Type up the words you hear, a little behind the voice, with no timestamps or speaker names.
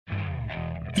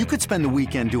You could spend the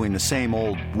weekend doing the same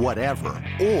old whatever,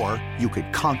 or you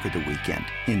could conquer the weekend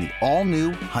in the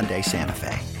all-new Hyundai Santa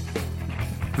Fe.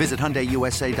 Visit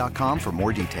HyundaiUSA.com for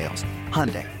more details.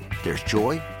 Hyundai, there's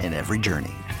joy in every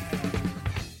journey.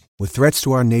 With threats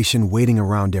to our nation waiting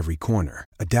around every corner,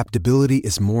 adaptability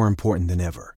is more important than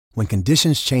ever. When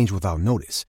conditions change without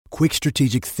notice, quick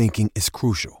strategic thinking is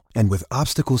crucial. And with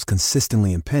obstacles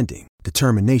consistently impending,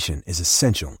 determination is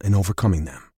essential in overcoming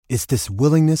them. It's this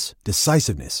willingness,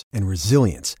 decisiveness, and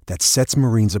resilience that sets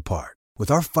Marines apart. With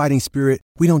our fighting spirit,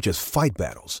 we don't just fight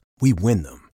battles, we win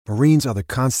them. Marines are the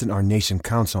constant our nation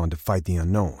counts on to fight the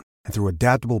unknown. And through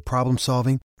adaptable problem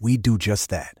solving, we do just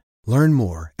that. Learn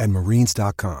more at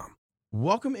marines.com.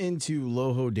 Welcome into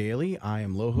Loho Daily. I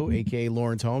am Loho, a.k.a.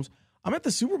 Lawrence Holmes. I'm at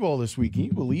the Super Bowl this week. Can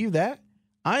you believe that?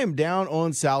 I am down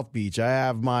on South Beach. I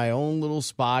have my own little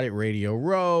spot at Radio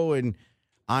Row, and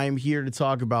I'm here to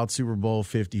talk about Super Bowl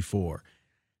 54.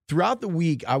 Throughout the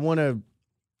week, I want to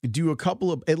do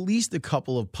at least a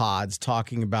couple of pods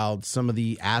talking about some of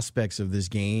the aspects of this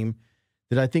game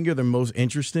that I think are the most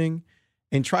interesting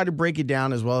and try to break it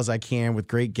down as well as I can with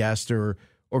great guests or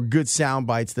good sound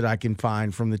bites that I can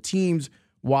find from the teams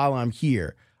while I'm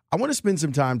here. I want to spend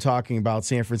some time talking about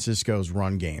San Francisco's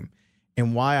run game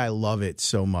and why I love it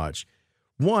so much.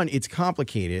 One, it's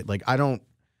complicated. Like I don't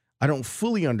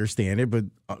fully understand it, but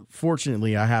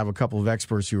fortunately I have a couple of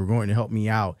experts who are going to help me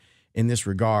out in this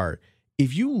regard.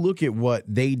 If you look at what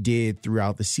they did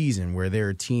throughout the season, where they're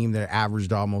a team that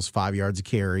averaged almost 5 yards a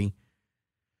carry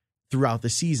throughout the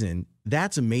season,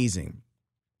 that's amazing.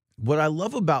 What I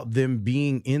love about them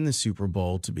being in the Super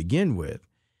Bowl to begin with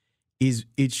is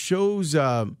it shows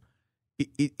that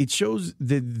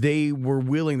they were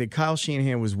willing, that Kyle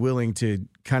Shanahan was willing to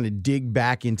kind of dig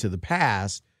back into the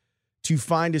past to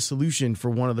find a solution for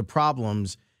one of the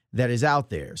problems that is out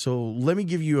there. So let me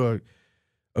give you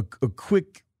a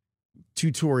quick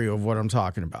tutorial of what I'm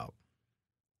talking about.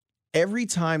 Every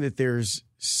time that there's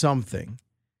something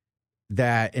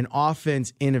that an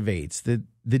offense innovates,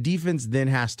 the defense then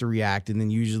has to react, and then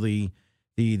usually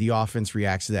the offense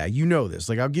reacts to that. You know this.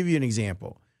 Like, I'll give you an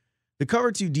example. The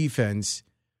cover 2 defense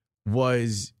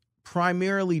was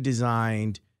primarily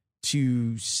designed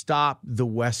to stop the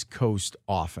West Coast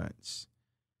offense.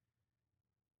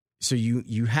 So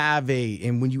you have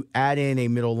and when you add in a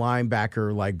middle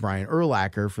linebacker like Brian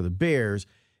Urlacher for the Bears,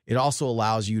 it also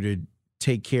allows you to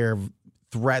take care of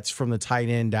threats from the tight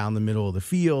end down the middle of the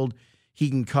field. He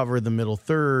can cover the middle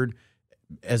third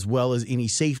as well as any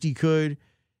safety could.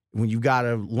 When you've got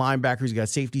a linebacker who's got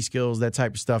safety skills, that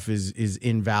type of stuff is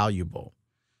invaluable.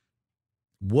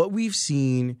 What we've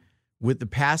seen with the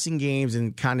passing games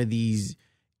and kind of these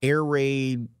air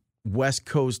raid West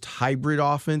Coast hybrid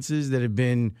offenses that have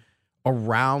been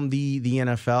around the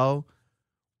NFL,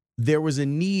 there was a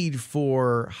need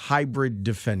for hybrid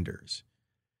defenders,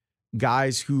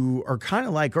 guys who are kind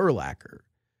of like Urlacher,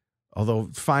 although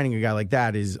finding a guy like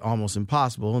that is almost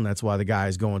impossible, and that's why the guy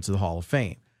is going to the Hall of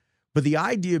Fame. But the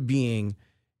idea being,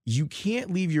 you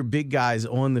can't leave your big guys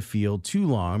on the field too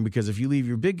long, because if you leave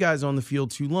your big guys on the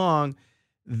field too long,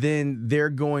 then they're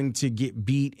going to get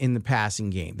beat in the passing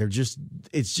game.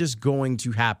 It's just going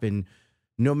to happen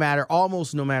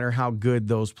almost no matter how good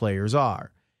those players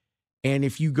are. And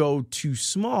if you go too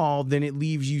small, then it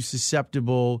leaves you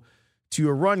susceptible to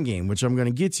a run game, which I'm going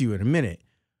to get to in a minute.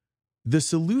 The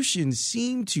solution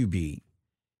seemed to be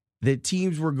that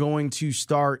teams were going to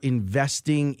start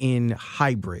investing in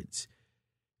hybrids.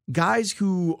 Guys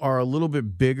who are a little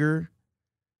bit bigger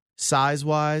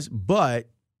size-wise, but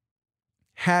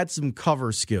had some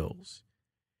cover skills.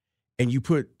 And you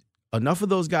put enough of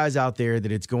those guys out there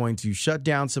that it's going to shut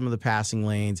down some of the passing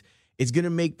lanes. It's going to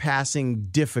make passing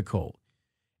difficult.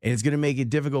 And it's going to make it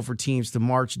difficult for teams to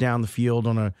march down the field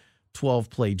on a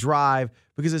 12-play drive,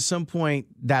 because at some point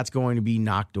that's going to be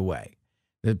knocked away.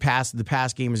 The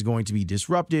pass game is going to be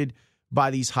disrupted by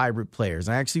these hybrid players.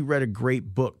 I actually read a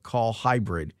great book called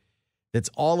Hybrid that's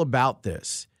all about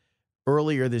this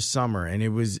earlier this summer, and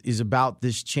it is about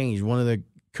this change. One of the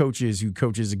coaches who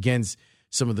coaches against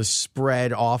some of the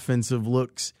spread offensive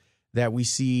looks that we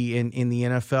see in the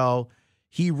NFL,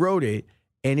 he wrote it,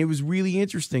 and it was really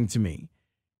interesting to me.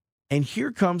 And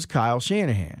here comes Kyle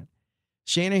Shanahan.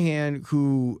 Shanahan,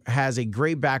 who has a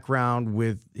great background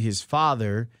with his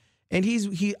father, and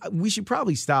we should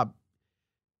probably start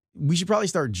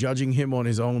judging him on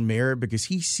his own merit, because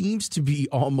he seems to be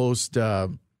almost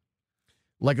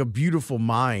like a beautiful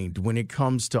mind when it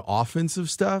comes to offensive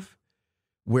stuff,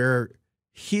 where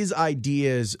his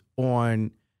ideas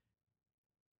on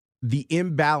the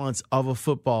imbalance of a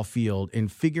football field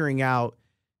and figuring out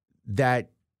that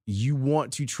you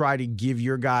want to try to give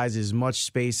your guys as much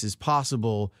space as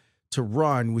possible to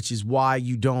run, which is why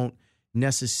you don't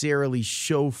necessarily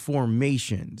show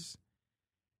formations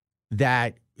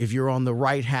that if you're on the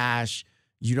right hash,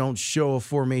 you don't show a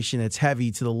formation that's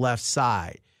heavy to the left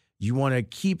side. You want to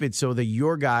keep it so that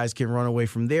your guys can run away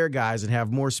from their guys and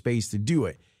have more space to do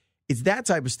it. It's that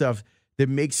type of stuff that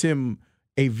makes him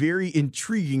a very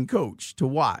intriguing coach to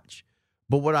watch.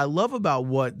 But what I love about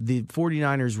what the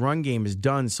 49ers run game has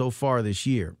done so far this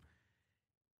year,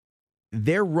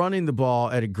 they're running the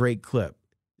ball at a great clip.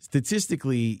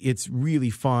 Statistically, it's really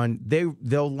fun.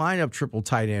 They'll line up triple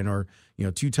tight end or,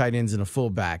 two tight ends and a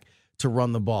fullback to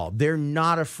run the ball. They're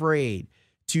not afraid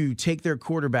to take their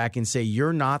quarterback and say,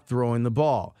 you're not throwing the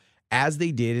ball, as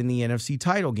they did in the NFC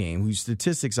title game, whose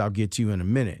statistics I'll get to in a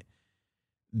minute.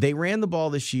 They ran the ball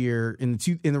this year in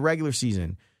the regular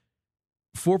season,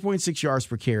 4.6 yards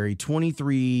per carry,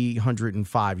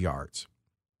 2,305 yards.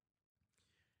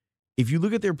 If you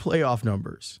look at their playoff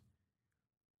numbers,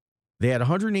 they had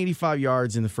 185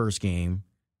 yards in the first game,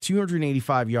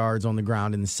 285 yards on the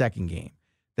ground in the second game.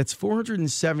 That's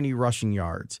 470 rushing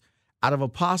yards out of a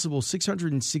possible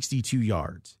 662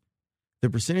 yards. The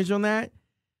percentage on that,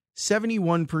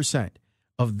 71%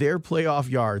 of their playoff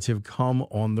yards have come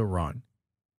on the run.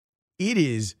 It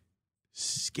is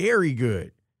scary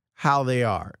good how they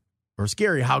are, or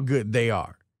scary how good they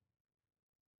are.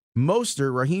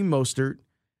 Raheem Mostert,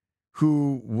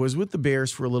 who was with the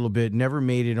Bears for a little bit, never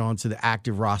made it onto the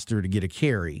active roster to get a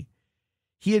carry.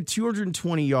 He had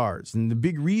 220 yards, and the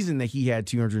big reason that he had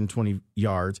 220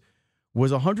 yards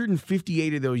was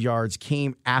 158 of those yards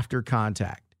came after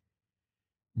contact.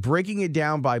 Breaking it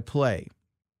down by play,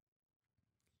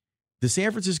 the San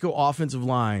Francisco offensive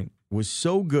line was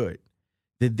so good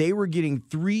that they were getting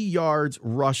 3 yards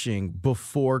rushing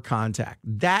before contact.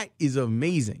 That is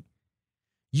amazing.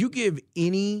 You give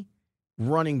any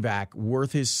running back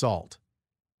worth his salt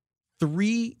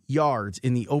 3 yards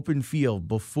in the open field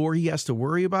before he has to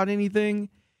worry about anything,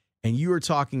 and you are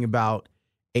talking about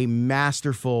a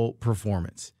masterful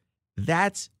performance.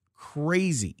 That's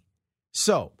crazy.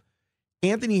 So,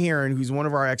 Anthony Herron, who's one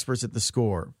of our experts at The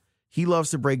Score, he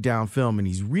loves to break down film, and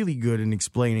he's really good in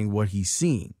explaining what he's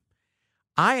seeing.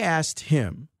 I asked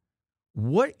him,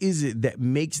 what is it that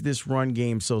makes this run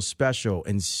game so special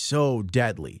and so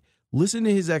deadly? Listen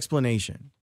to his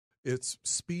explanation. It's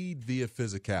speed via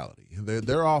physicality.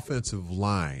 Their offensive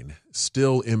line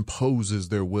still imposes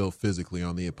their will physically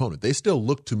on the opponent. They still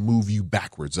look to move you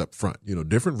backwards up front.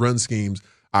 Different run schemes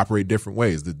operate different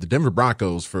ways. The Denver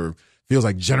Broncos, for feels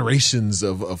like generations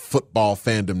of football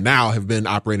fandom now, have been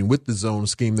operating with the zone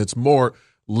scheme that's more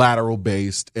lateral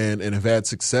based and have had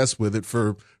success with it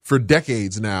for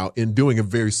decades now in doing a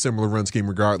very similar run scheme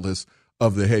regardless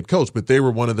of the head coach. But they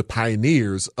were one of the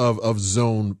pioneers of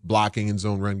zone blocking and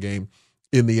zone run game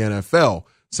in the NFL.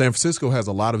 San Francisco has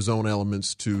a lot of zone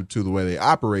elements to the way they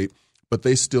operate, but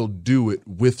they still do it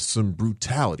with some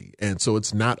brutality. And so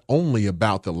it's not only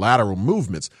about the lateral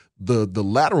movements. The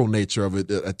lateral nature of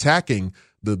it, attacking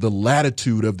the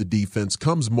latitude of the defense,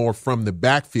 comes more from the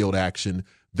backfield action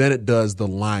than it does the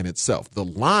line itself. The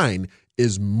line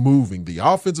is moving. The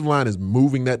offensive line is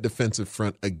moving that defensive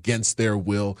front against their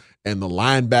will, and the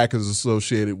linebackers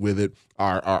associated with it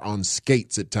are on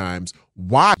skates at times.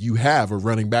 Why you have a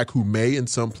running back who may, in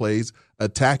some plays,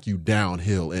 attack you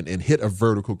downhill and hit a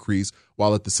vertical crease,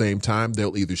 while at the same time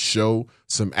they'll either show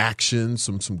some action,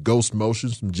 some ghost motion,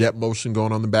 some jet motion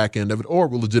going on the back end of it, or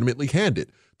will legitimately hand it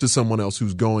to someone else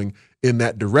who's going in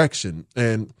that direction.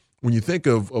 And when you think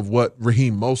of what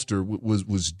Raheem Mostert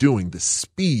was doing, the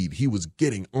speed he was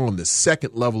getting on the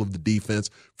second level of the defense,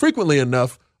 frequently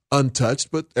enough untouched,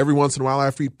 but every once in a while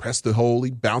after he pressed the hole,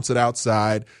 he'd bounce it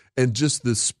outside. And just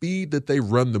the speed that they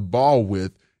run the ball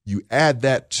with, you add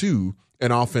that to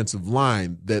an offensive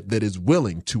line that is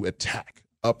willing to attack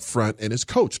up front and is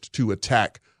coached to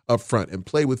attack up front and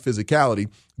play with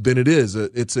physicality, then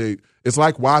it's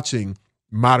like watching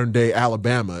modern day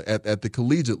Alabama at the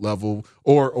collegiate level,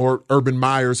 or Urban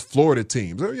Meyer's Florida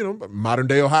teams, or modern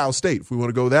day Ohio State, if we want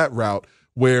to go that route,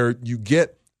 where you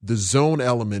get the zone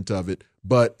element of it,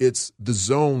 but the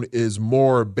zone is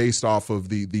more based off of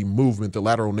the movement, the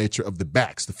lateral nature of the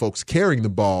backs, the folks carrying the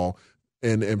ball,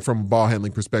 and from a ball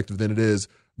handling perspective, than it is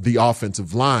the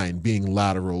offensive line being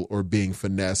lateral or being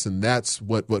finesse. And that's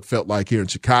what felt like here in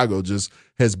Chicago just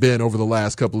has been over the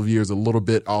last couple of years a little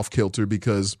bit off kilter,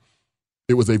 because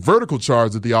it was a vertical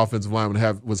charge that the offensive line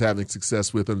was having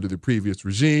success with under the previous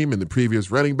regime and the previous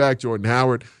running back, Jordan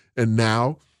Howard. And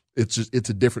now it's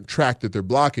a different track that they're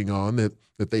blocking on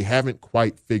that they haven't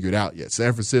quite figured out yet.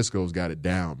 San Francisco's got it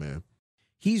down, man.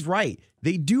 He's right.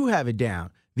 They do have it down.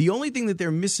 The only thing that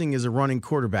they're missing is a running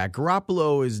quarterback.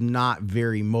 Garoppolo is not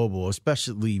very mobile,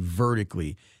 especially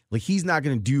vertically. Like, he's not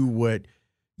going to do what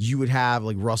you would have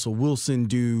like Russell Wilson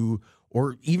do,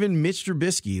 or even Mitch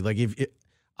Trubisky. Like,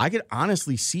 I could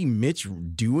honestly see Mitch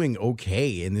doing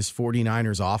okay in this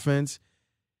 49ers offense.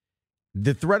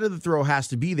 The threat of the throw has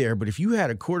to be there, but if you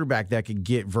had a quarterback that could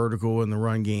get vertical in the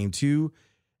run game too,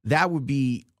 that would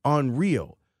be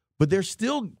unreal. But they're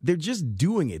just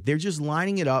doing it. They're just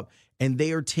lining it up, and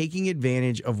they are taking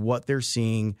advantage of what they're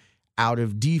seeing out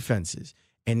of defenses.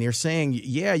 And they're saying,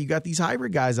 yeah, you got these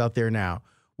hybrid guys out there now.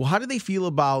 Well, how do they feel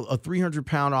about a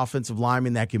 300-pound offensive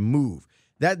lineman that can move?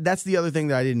 That's the other thing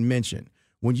that I didn't mention.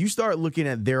 When you start looking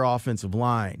at their offensive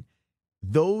line,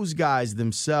 those guys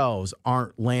themselves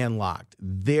aren't landlocked.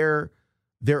 They're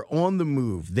on the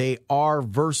move. They are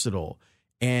versatile.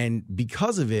 And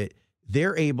because of it,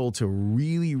 they're able to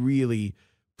really, really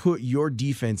put your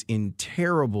defense in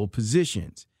terrible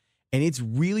positions. And it's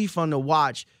really fun to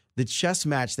watch the chess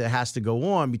match that has to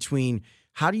go on between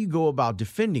how do you go about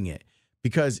defending it?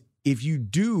 Because if you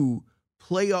do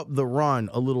play up the run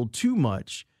a little too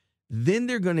much, then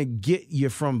they're going to get you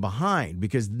from behind,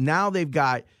 because now they've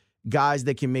got guys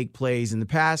that can make plays in the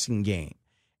passing game.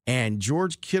 And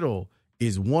George Kittle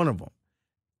is one of them.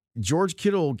 George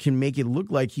Kittle can make it look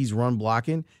like he's run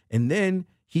blocking, and then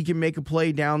he can make a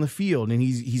play down the field. And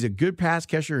he's a good pass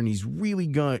catcher, and he's really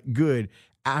good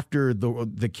after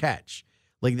the catch.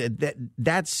 Like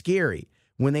that's scary.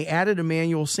 When they added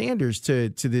Emmanuel Sanders to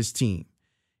this team,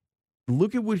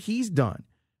 look at what he's done.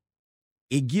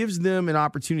 It gives them an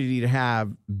opportunity to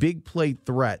have big play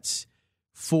threats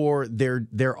for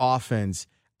their offense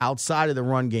outside of the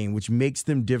run game, which makes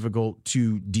them difficult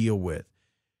to deal with.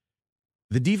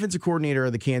 The defensive coordinator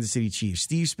of the Kansas City Chiefs,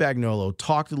 Steve Spagnuolo,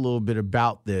 talked a little bit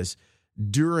about this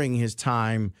during his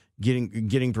time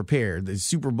getting prepared, the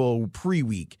Super Bowl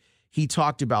pre-week. He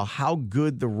talked about how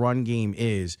good the run game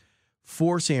is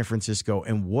for San Francisco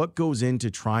and what goes into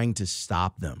trying to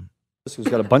stop them. He's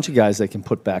got a bunch of guys they can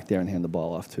put back there and hand the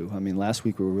ball off to. I mean, last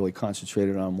week we were really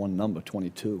concentrated on one number,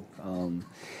 22.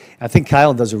 I think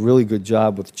Kyle does a really good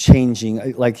job with changing.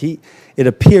 It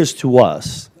appears to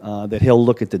us that he'll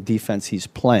look at the defense he's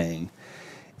playing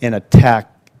and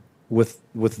attack with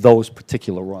those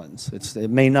particular runs.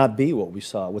 It may not be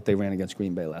what they ran against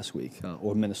Green Bay last week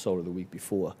or Minnesota the week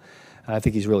before. I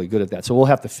think he's really good at that. So we'll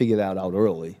have to figure that out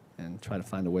early and try to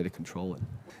find a way to control it.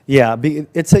 Yeah,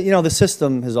 the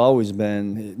system has always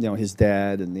been, his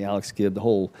dad and the Alex Gibb, the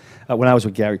whole, when I was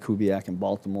with Gary Kubiak in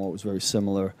Baltimore, it was very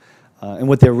similar. And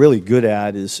what they're really good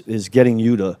at is getting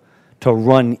you to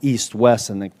run east-west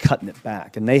and then cutting it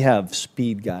back. And they have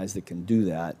speed guys that can do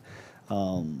that.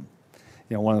 One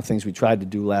of the things we tried to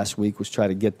do last week was try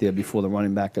to get there before the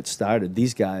running back got started.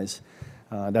 These guys,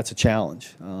 that's a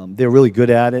challenge. They're really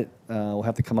good at it. We'll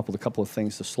have to come up with a couple of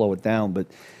things to slow it down, but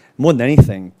more than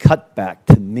anything, cutback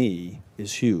to me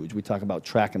is huge. We talk about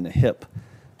tracking the hip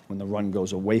when the run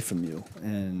goes away from you,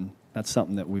 and that's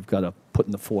something that we've got to put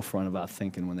in the forefront of our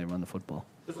thinking when they run the football.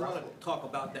 There's a lot of talk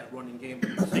about that running game,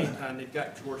 but at the same time, they've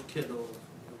got George Kittle,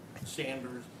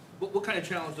 Sanders. What kind of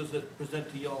challenge does it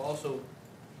present to y'all also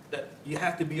that you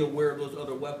have to be aware of those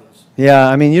other weapons? Yeah,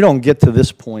 I mean, you don't get to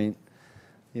this point,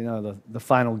 the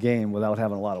final game without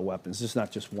having a lot of weapons. It's not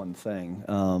just one thing.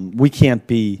 We can't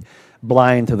be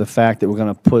blind to the fact that we're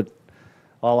going to put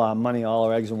all our money, all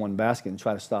our eggs in one basket and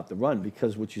try to stop the run,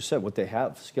 because what you said, what they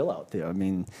have, skill out there. I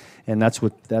mean, and that's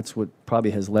what probably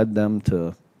has led them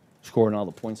to scoring all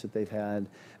the points that they've had.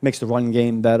 Makes the run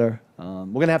game better. We're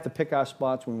going to have to pick our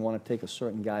spots when we want to take a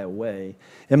certain guy away.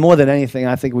 And more than anything,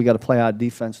 I think we got to play our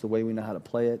defense the way we know how to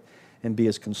play it and be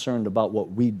as concerned about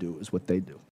what we do as what they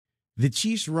do. The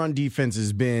Chiefs' run defense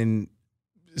has been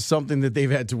something that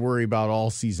they've had to worry about all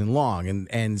season long,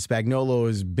 and Spagnuolo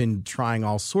has been trying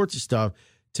all sorts of stuff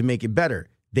to make it better.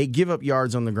 They give up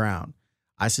yards on the ground.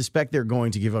 I suspect they're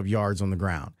going to give up yards on the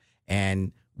ground.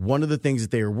 And one of the things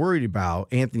that they were worried about,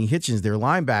 Anthony Hitchens, their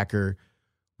linebacker,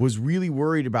 was really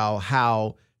worried about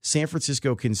how San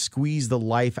Francisco can squeeze the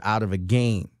life out of a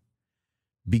game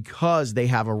because they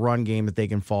have a run game that they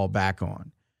can fall back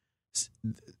on.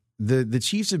 The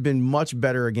Chiefs have been much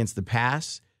better against the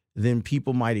pass than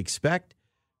people might expect,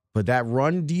 but that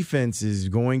run defense is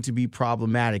going to be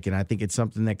problematic, and I think it's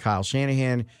something that Kyle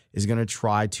Shanahan is going to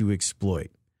try to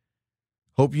exploit.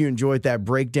 Hope you enjoyed that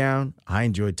breakdown. I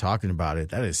enjoyed talking about it.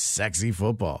 That is sexy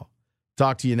football.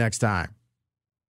 Talk to you next time.